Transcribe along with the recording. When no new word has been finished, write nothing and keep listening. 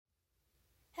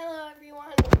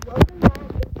welcome back to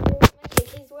my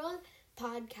KK's World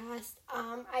podcast.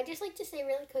 I just like to say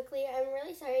really quickly, I'm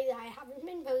really sorry that I haven't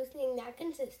been posting that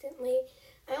consistently.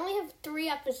 I only have 3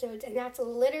 episodes, and that's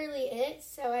literally it,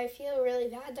 so I feel really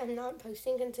bad that I'm not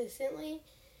posting consistently.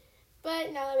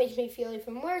 But now that makes me feel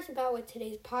even worse about what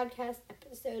today's podcast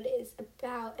episode is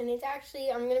about, and it's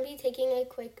actually, I'm going to be taking a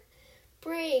quick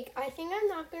break. I think I'm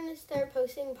not going to start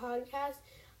posting podcasts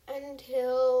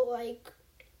until,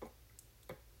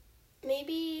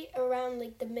 maybe around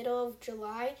the middle of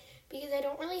July, because I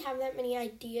don't really have that many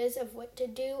ideas of what to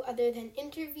do other than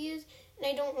interviews, and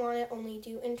I don't want to only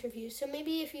do interviews. So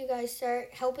maybe if you guys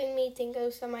start helping me think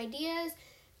of some ideas,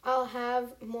 I'll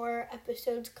have more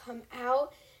episodes come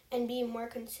out and be more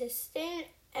consistent.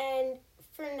 And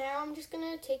for now, I'm just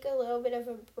going to take a little bit of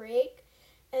a break,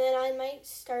 and then I might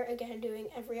start again doing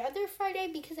every other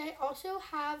Friday, because I also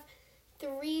have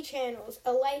 3 channels: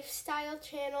 a lifestyle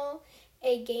channel,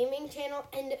 a gaming channel,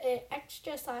 and an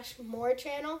extra/more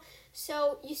channel.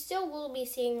 So you still will be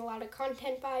seeing a lot of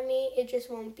content by me. It just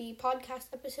won't be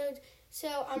podcast episodes.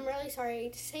 So I'm really sorry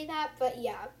to say that, but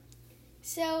yeah.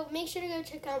 So make sure to go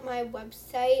check out my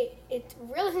website. It's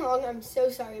really long. I'm so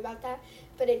sorry about that.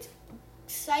 But it's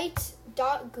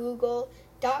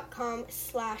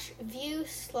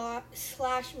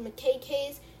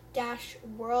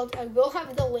sites.google.com/view/mckks-world. I will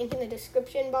have the link in the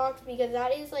description box, because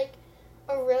that is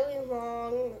a really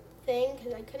long thing,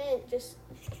 because I couldn't just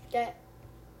get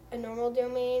a normal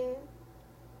domain,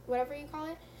 whatever you call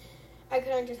it. I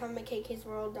couldn't just have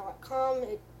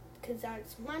mckk'sworld.com, because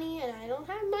that's money, and I don't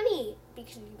have money,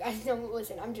 because you guys don't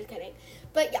listen. I'm just kidding.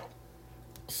 But yeah,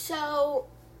 so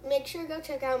make sure to go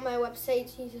check out my website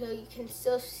so you can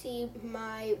still see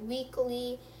my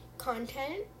weekly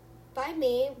content by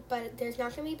me, but there's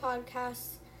not going to be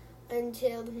podcasts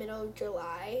until the middle of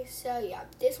July. So yeah,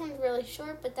 this one's really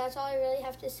short, but that's all I really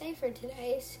have to say for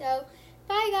today. So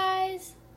bye, guys.